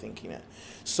we were thinking it.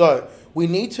 So we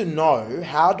need to know,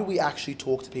 how do we actually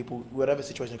talk to people, whatever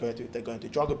situation they're going through. If they're going through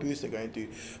drug abuse, they're going through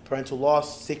parental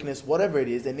loss, sickness, whatever it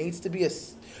is, there needs to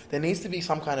be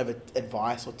some kind of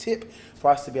advice or tip for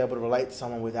us to be able to relate to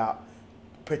someone without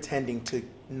pretending to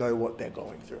know what they're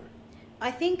going through.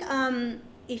 I think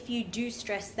if you do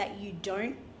stress that you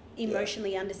don't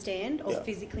emotionally understand or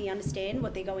physically understand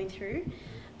what they're going through,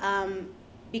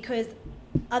 because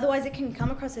otherwise it can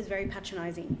come across as very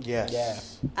patronizing.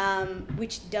 Yes. Yeah.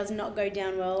 Which does not go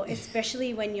down well,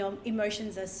 especially when your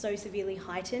emotions are so severely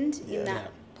heightened in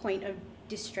that point of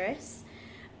distress.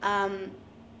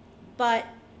 But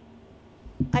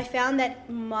I found that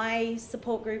my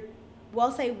support group,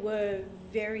 whilst they were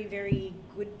very, very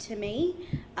good to me,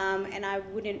 and I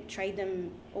wouldn't trade them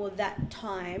or that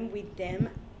time with them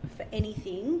for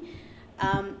anything,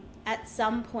 at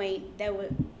some point there were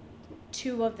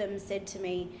two of them said to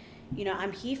me, you know,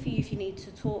 I'm here for you if you need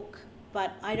to talk,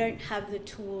 but I don't have the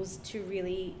tools to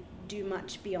really do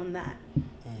much beyond that.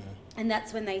 And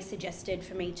that's when they suggested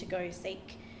for me to go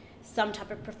seek some type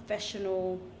of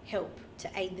professional help to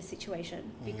aid the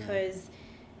situation, because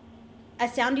a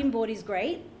sounding board is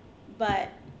great, but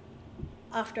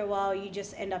after a while you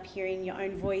just end up hearing your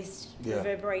own voice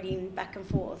reverberating back and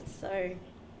forth. So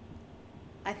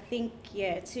I think,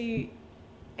 to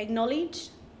acknowledge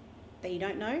that you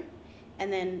don't know,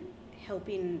 and then help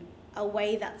in a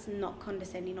way that's not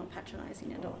condescending or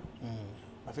patronizing at all.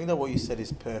 I think that what you said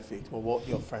is perfect, or what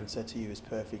your friend said to you is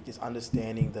perfect, is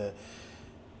understanding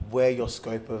where your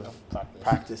scope of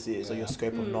practice is, or your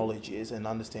scope of knowledge is, and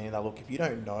understanding that, look, if you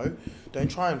don't know, don't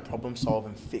try and problem solve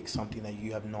and fix something that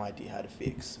you have no idea how to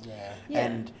fix.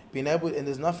 And being able, and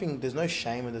there's no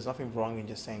shame and there's nothing wrong in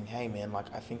just saying, hey man, like,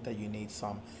 I think that you need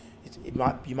some,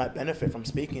 you might benefit from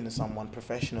speaking to someone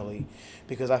professionally,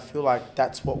 because I feel like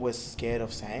that's what we're scared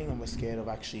of saying, and we're scared of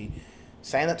actually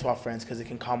saying that to our friends, because it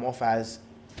can come off as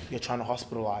you're trying to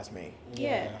hospitalize me.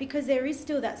 Because there is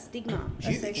still that stigma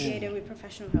associated with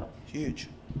professional help. Huge,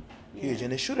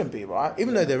 and there shouldn't be, right?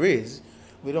 Even though there is,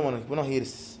 we're not here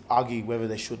to argue whether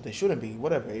they shouldn't be,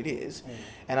 whatever it is.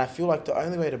 And I feel like the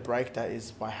only way to break that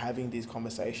is by having these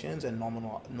conversations and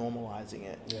normalizing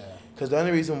it. Because the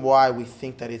only reason why we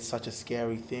think that it's such a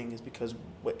scary thing is because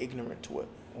we're ignorant to it.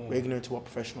 We're ignorant to what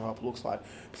professional help looks like.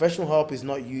 Professional help is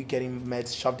not you getting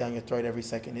meds shoved down your throat every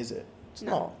second, is it? It's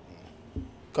not.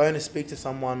 Going to speak to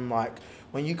someone, like,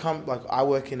 when you come, like, I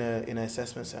work in an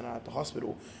assessment center at the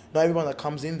hospital. Not everyone that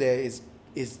comes in there is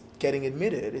getting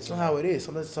admitted. It's not how it is.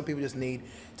 Sometimes some people just need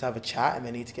to have a chat, and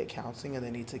they need to get counseling, and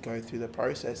they need to go through the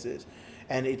processes.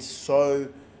 And it's so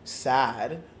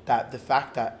sad that the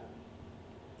fact that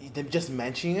them just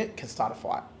mentioning it can start a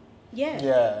fight.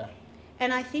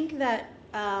 And I think that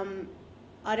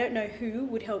I don't know who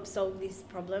would help solve this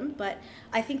problem, but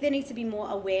I think there needs to be more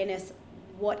awareness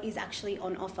what is actually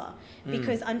on offer.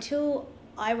 Because until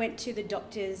I went to the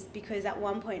doctors, because at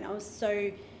one point I was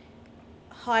so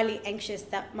highly anxious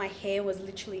that my hair was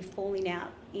literally falling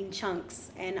out in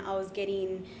chunks, and I was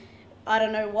getting, I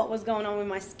don't know what was going on with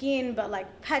my skin, but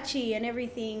like patchy and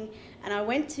everything. And I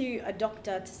went to a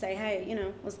doctor to say, hey, you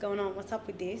know, what's going on? What's up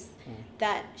with this?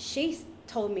 That she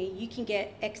told me you can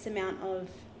get X amount of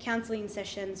counselling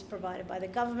sessions provided by the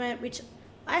government, which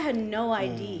I had no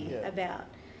idea about.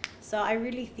 So I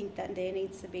really think that there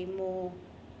needs to be more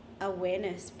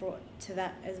awareness brought to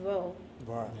that as well.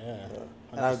 Right.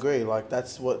 And I agree. Like,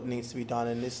 that's what needs to be done,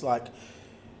 and it's like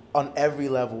on every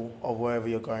level of wherever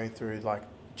you're going through. Like,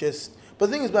 just.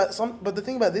 But the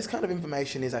thing about this kind of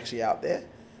information is actually out there.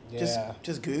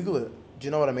 Just Google it. Do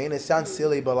you know what I mean? It sounds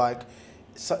silly, but like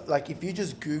if you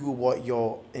just Google what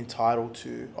you're entitled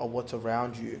to or what's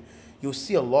around you, you'll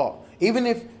see a lot. Even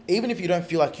if you don't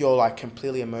feel like you're like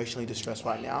completely emotionally distressed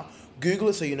right now, Google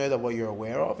it so you know that what you're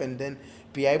aware of, and then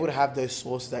be able to have those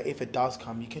sources that if it does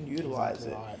come, you can utilize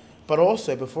it. But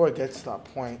also, before it gets to that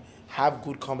point, have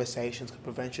good conversations, because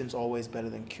prevention's always better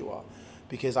than cure.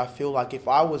 Because I feel like if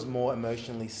I was more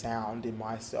emotionally sound in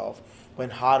myself, when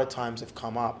harder times have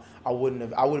come up, I would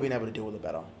have been able to deal with it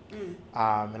better.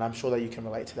 And I'm sure that you can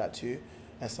relate to that too,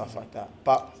 and stuff like that.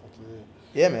 But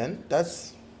yeah, man,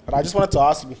 that's. But I just wanted to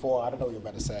ask you before, I don't know what you're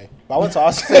about to say, but I want to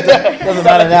ask you. Doesn't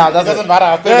matter now. Doesn't matter.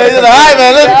 All right,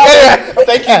 man.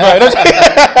 Thank you,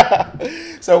 bro.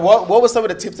 So what were some of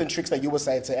the tips and tricks that you would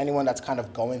say to anyone that's kind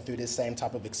of going through this same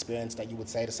type of experience that you would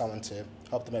say to someone to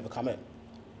help them overcome it?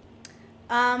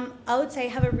 I would say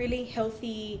have a really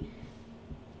healthy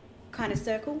kind of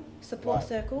support Right.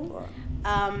 circle,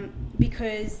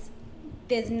 because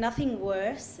there's nothing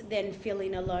worse than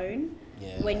feeling alone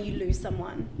Yeah. when you lose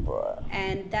someone. Right.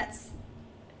 And that's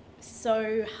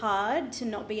so hard to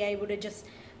not be able to just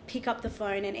pick up the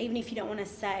phone, and even if you don't want to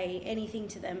say anything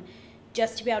to them,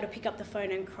 just to be able to pick up the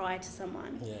phone and cry to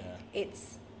someone. Yeah.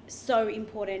 It's so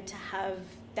important to have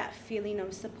that feeling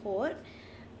of support.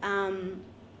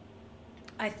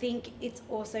 I think it's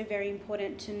also very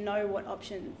important to know what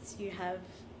options you have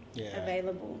Yeah.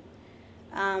 available.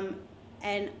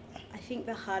 And I think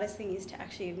the hardest thing is to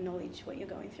actually acknowledge what you're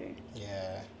going through.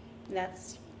 Yeah.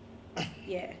 That's,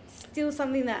 yeah, still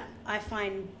something that I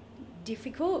find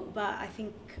difficult, but I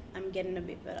think I'm getting a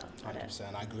bit better at it.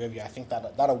 100%. I agree with you. I think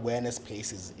that awareness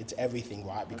piece it's everything,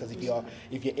 right? Because if you're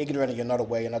ignorant and you're not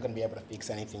aware, you're not going to be able to fix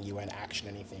anything. You won't action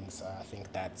anything. So I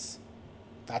think that's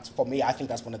for me. I think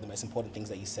that's one of the most important things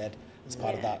that you said as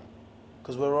part of Yeah. that.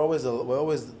 Because we're always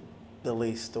the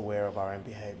least aware of our own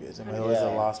behaviors, and we're always the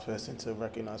Yeah. last person to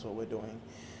recognize what we're doing.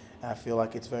 And I feel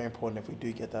like it's very important if we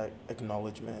do get that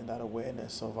acknowledgement, that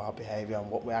awareness of our behavior and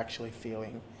what we're actually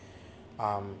feeling.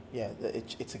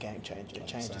 It's a game changer. It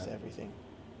changes 100%. everything.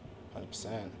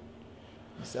 100%.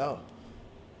 So,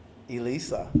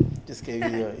 Elisa just gave you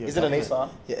your Is it compliment. Elisa?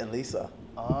 Yeah, Elisa.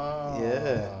 Oh.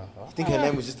 Yeah. You think her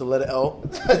name was just the letter L?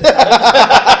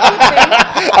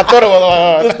 I thought it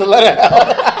was. Just the letter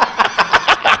L.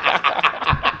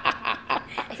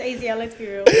 It's easier, let's be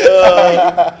real.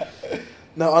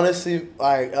 No, honestly,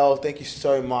 like Elle, thank you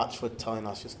so much for telling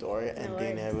us your story and No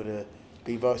being worries. able to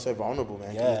be so vulnerable,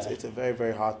 man. 'Cause Yeah. It's a very,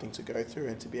 very hard thing to go through,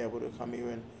 and to be able to come here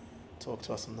and talk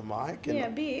to us on the mic. And Yeah, a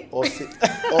bit. all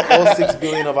 6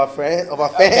 billion of our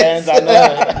fans, I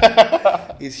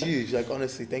know. it's huge. Like,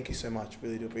 honestly, thank you so much.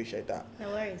 Really do appreciate that. No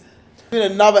worries. It's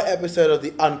been another episode of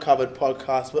the Uncovered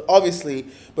podcast, but obviously,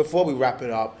 before we wrap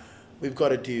it up, we've got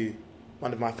to do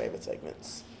one of my favorite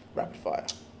segments, Rapid Fire.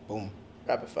 Boom.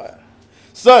 Rapid Fire.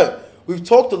 So, we've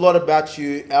talked a lot about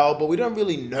you, Elle, but we don't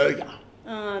really know you.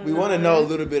 We want to know a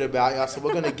little bit about you, so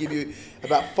we're going to give you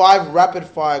about 5 rapid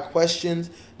fire questions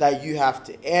that you have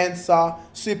to answer.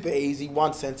 Super easy,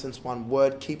 1 sentence, 1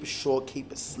 word. Keep it short,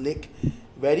 keep it slick.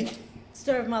 Ready?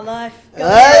 Story of my life. Go.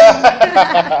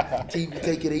 Hey!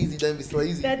 Take it easy, don't be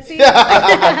sleazy. That's it.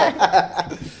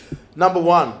 Number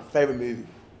 1, favorite movie.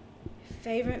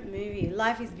 Favorite movie?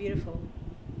 Life is Beautiful.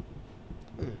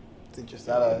 It's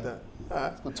interesting. That, I like that.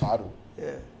 Alright. Good title.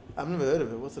 Yeah. I've never heard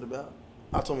of it. What's it about?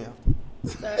 Tell me after.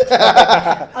 So,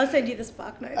 I'll send you the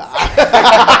Spark Notes.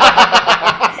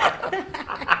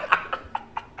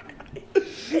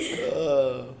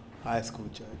 High school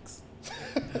jokes.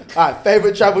 Alright,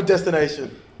 favorite travel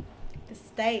destination. The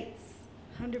States.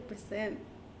 100%.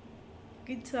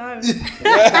 Good times.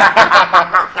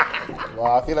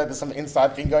 Wow, I feel like there's some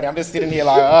inside thing going on. I'm just sitting here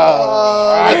like,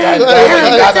 I don't know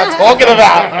what you guys are talking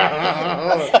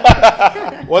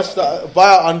about. Buy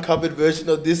our uncovered version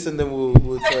of this, and then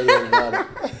we'll tell you about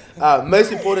it.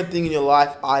 Most important thing in your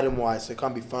life, item wise. So it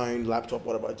can't be phone, laptop,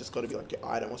 whatever. It's just got to be like your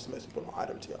item. What's the most important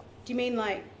item to you? Do you mean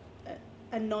like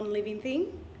a non-living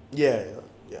thing? Yeah.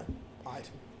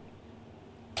 Item.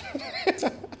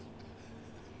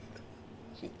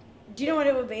 Do you know what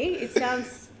it would be? It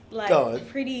sounds like Go on.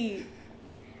 pretty...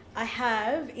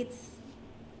 It's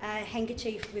a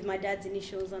handkerchief with my dad's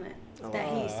initials on it that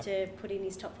he used to put in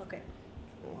his top pocket.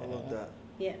 Oh, I love that.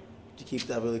 Yeah. Do you keep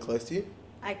that really close to you?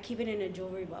 I keep it in a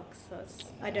jewelry box, so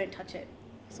I don't touch it.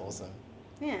 It's awesome.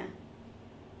 Yeah.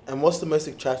 And what's the most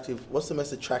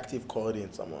attractive quality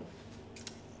in someone?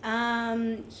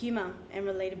 Humor and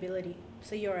relatability.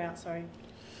 So you're out, sorry.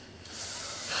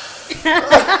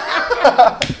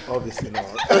 Obviously not.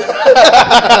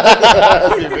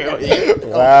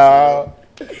 Wow.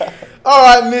 All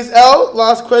right, Miss L,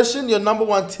 last question. Your number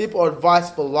 1 tip or advice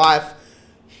for life.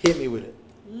 Hit me with it.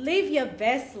 Live your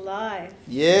best life.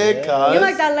 Yeah, cuz. You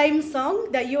like that lame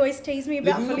song that you always tease me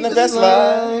about? Living for the the best best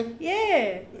life.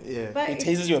 Yeah. Yeah. But He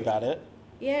teases you about it.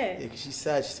 yeah. Yeah, because she's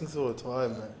sad. She sings all the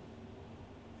time, man.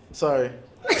 Sorry.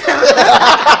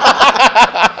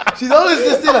 She's always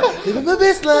just like, living my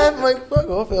best life. I'm like, fuck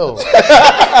off, L.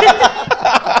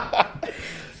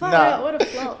 Fuck Nah. out, what a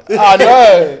flop. I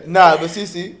know. Nah, but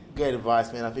Sissy, great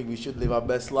advice, man. I think we should live our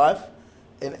best life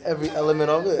in every element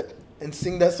of it. And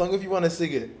sing that song if you want to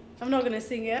sing it. I'm not going to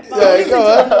sing it, but Yeah, I'll listen go to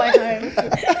it on. on the way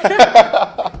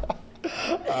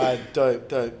home. Dope.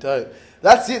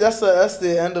 That's it. That's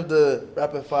the end of the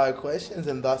rapid fire questions,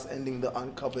 and thus ending the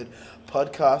Uncovered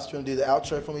podcast. You want to do the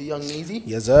outro from a young Neezy?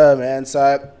 Yes, sir, man.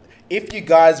 So, if you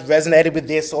guys resonated with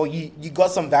this or you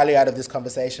got some value out of this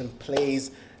conversation,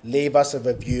 please leave us a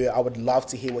review. I would love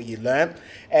to hear what you learned.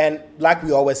 And like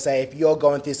we always say, if you're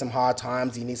going through some hard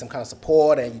times, you need some kind of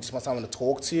support, and you just want someone to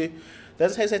talk to,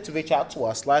 don't hesitate to reach out to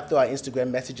us. Slide through our Instagram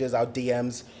messages, our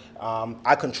DMs.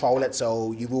 I control it,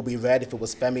 so you will be read. If it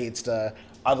was Femi, it's the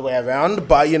other way around.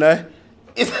 But, you know,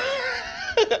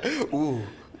 ooh,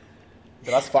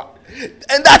 that's fun.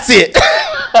 And that's it.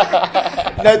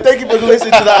 No, thank you for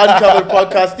listening to the Uncovered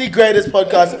podcast, the greatest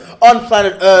podcast on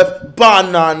planet Earth, bar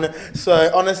none.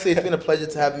 So, honestly, it's been a pleasure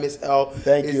to have Miss L.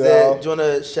 Thank you, L. Do you want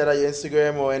to shout out your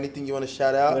Instagram or anything you want to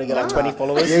shout out? You want to get like 20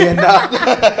 followers? Yeah,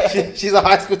 nah. She's a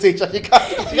high school teacher. Yeah,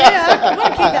 I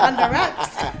want to keep it under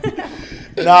wraps.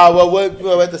 Nah, well,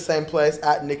 we're at the same place,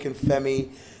 at Nick and Femi.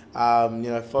 You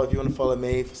know, if you want to follow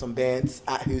me for some bands,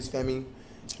 at Who's Femi.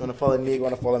 If you want to follow Nick, You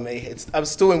want to follow me? I'm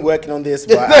still working on this,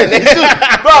 but bro,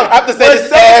 I have to say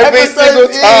this every single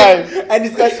time. And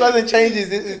this guy doesn't change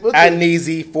his. And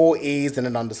Neezy, 4 E's and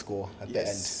an underscore at the end.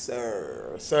 Yes,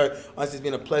 sir. So, honestly, it's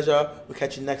been a pleasure. We'll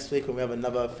catch you next week when we have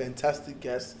another fantastic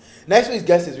guest. Next week's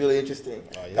guest is really interesting.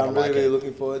 Oh, you're that I'm gonna really like it.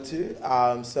 looking forward to.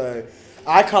 So,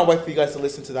 I can't wait for you guys to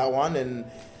listen to that one. And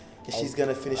she's going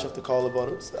to finish off the cola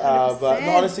bottles. But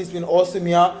no, honestly, it's been awesome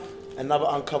here. Another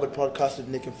Uncovered podcast with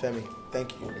Nick and Femi.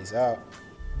 Thank you. Peace out.